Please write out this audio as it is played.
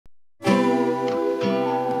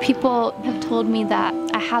People have told me that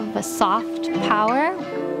I have a soft power.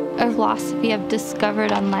 A philosophy I've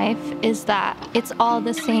discovered on life is that it's all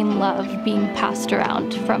the same love being passed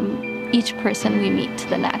around from each person we meet to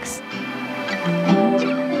the next.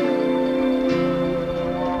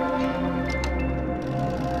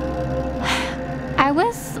 I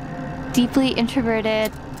was deeply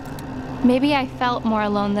introverted. Maybe I felt more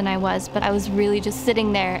alone than I was, but I was really just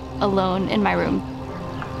sitting there alone in my room.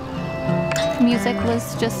 Music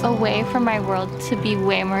was just a way for my world to be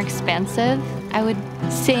way more expansive. I would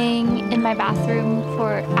sing in my bathroom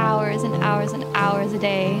for hours and hours and hours a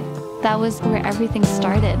day. That was where everything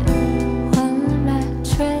started. One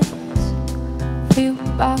mattress, few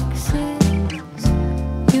boxes,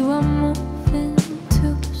 you are moving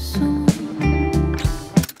too soon.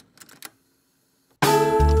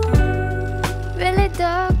 Really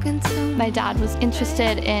dark until my dad was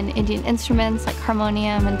interested in Indian instruments like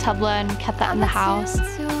harmonium and tabla and kept that in the house.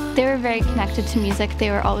 They were very connected to music.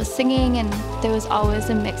 They were always singing, and there was always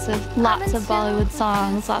a mix of lots of Bollywood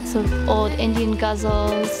songs, lots of old Indian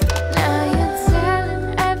ghazals. now you're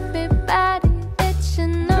telling everybody that you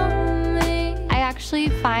know me. I actually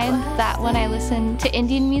find that when I listen to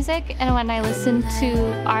Indian music and when I listen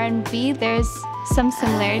to R&B, there's some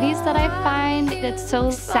similarities that I find. It's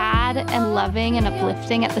so sad and loving and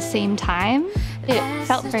uplifting at the same time. It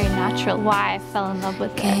felt very natural why I fell in love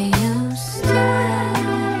with it.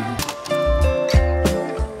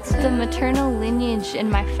 The maternal lineage in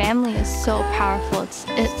my family is so powerful.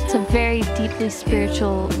 It's a very deeply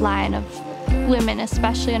spiritual line of women,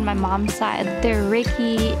 especially on my mom's side. They're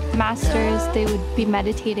Reiki masters. They would be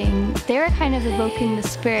meditating. They were kind of evoking the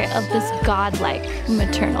spirit of this godlike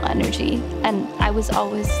maternal energy. And I was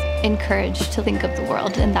always encouraged to think of the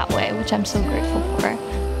world in that way, which I'm so grateful for.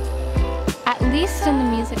 At least in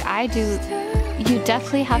the music I do, you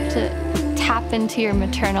definitely have to tap into your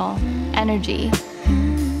maternal energy.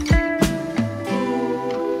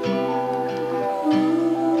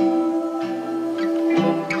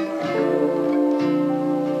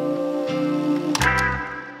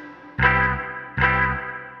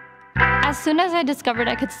 As soon as I discovered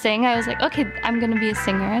I could sing, I was like, okay, I'm gonna be a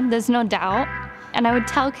singer, there's no doubt. And I would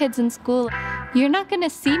tell kids in school, you're not gonna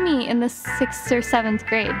see me in the 6th or 7th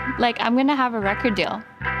grade. Like, I'm gonna have a record deal.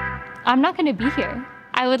 I'm not gonna be here.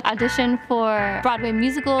 I would audition for Broadway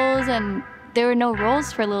musicals, and there were no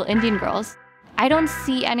roles for little Indian girls. I don't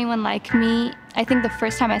see anyone like me. I think the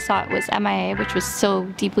first time I saw it was MIA, which was so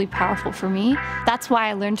deeply powerful for me. That's why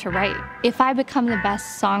I learned to write. If I become the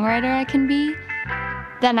best songwriter I can be,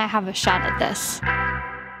 then I have a shot at this.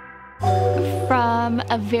 From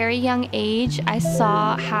a very young age, I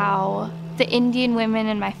saw how the Indian women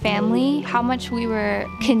in my family, how much we were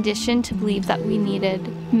conditioned to believe that we needed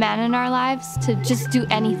men in our lives to just do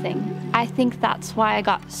anything. I think that's why I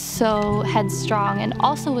got so headstrong and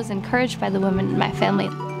also was encouraged by the women in my family.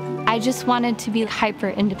 I just wanted to be hyper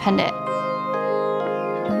independent.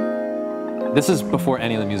 This is before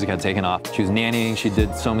any of the music had taken off. She was nannying, she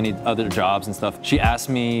did so many other jobs and stuff. She asked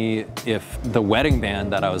me if the wedding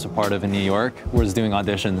band that I was a part of in New York was doing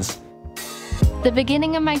auditions. The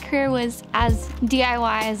beginning of my career was as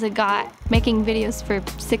DIY as it got, making videos for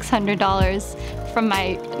 $600 from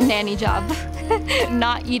my nanny job.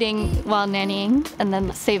 Not eating while nannying, and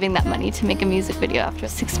then saving that money to make a music video after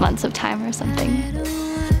 6 months of time or something.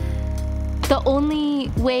 The only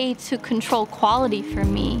way to control quality for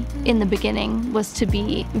me in the beginning was to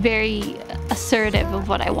be very assertive of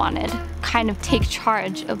what I wanted, kind of take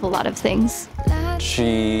charge of a lot of things.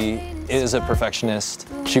 She is a perfectionist.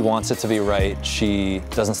 She wants it to be right. She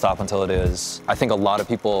doesn't stop until it is. I think a lot of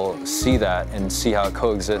people see that and see how it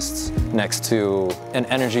coexists next to an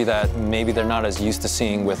energy that maybe they're not as used to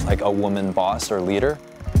seeing with like a woman boss or leader.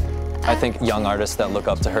 I think young artists that look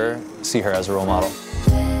up to her see her as a role model.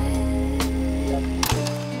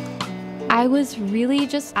 I was really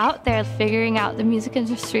just out there figuring out the music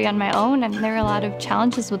industry on my own, and there were a lot of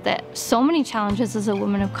challenges with it. So many challenges as a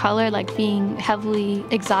woman of color, like being heavily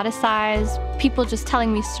exoticized. People just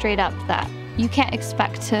telling me straight up that you can't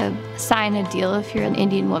expect to sign a deal if you're an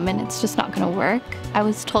Indian woman. It's just not gonna work. I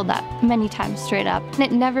was told that many times straight up. And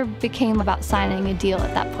it never became about signing a deal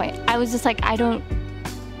at that point. I was just like, I don't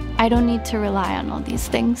need to rely on all these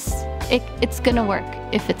things. It's gonna work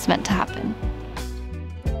if it's meant to happen.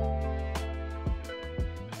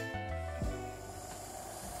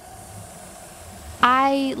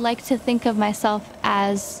 I like to think of myself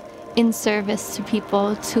as in service to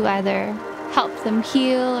people, to either help them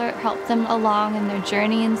heal or help them along in their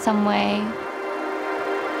journey in some way.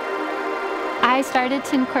 I started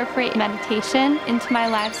to incorporate meditation into my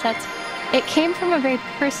live sets. It came from a very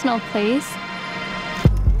personal place.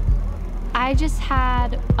 I just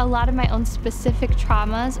had a lot of my own specific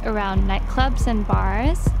traumas around nightclubs and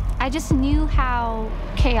bars. I just knew how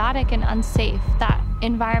chaotic and unsafe that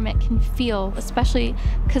environment can feel, especially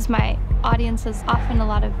because my audience is often a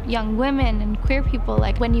lot of young women and queer people.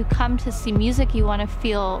 Like, when you come to see music, you want to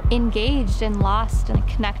feel engaged and lost and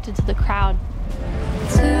connected to the crowd.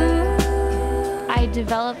 I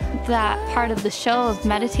developed that part of the show of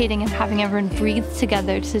meditating and having everyone breathe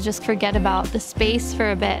together to just forget about the space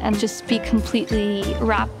for a bit and just be completely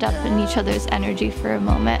wrapped up in each other's energy for a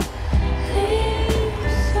moment.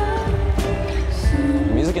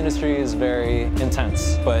 The music industry is very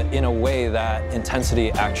intense, but in a way that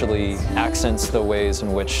intensity actually accents the ways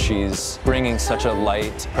in which she's bringing such a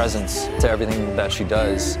light presence to everything that she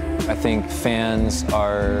does. I think fans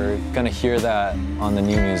are gonna hear that on the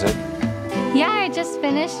new music. Yeah, I just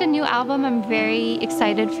finished a new album. I'm very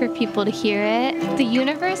excited for people to hear it. The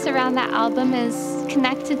universe around that album is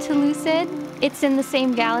connected to Lucid. It's in the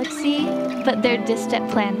same galaxy, but they're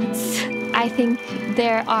distant planets. I think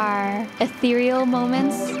there are ethereal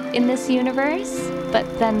moments in this universe,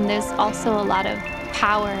 but then there's also a lot of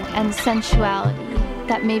power and sensuality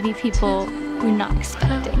that maybe people were not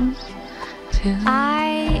expecting.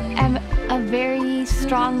 I am a very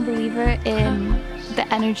strong believer in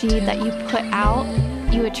the energy that you put out,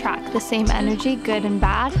 you attract the same energy, good and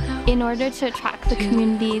bad. In order to attract the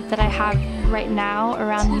community that I have right now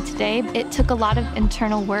around me today, it took a lot of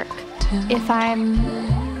internal work. If I'm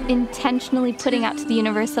intentionally putting out to the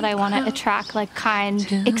universe that I want to attract like kind,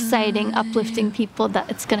 exciting, uplifting people, that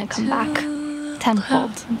it's going to come back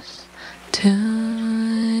tenfold.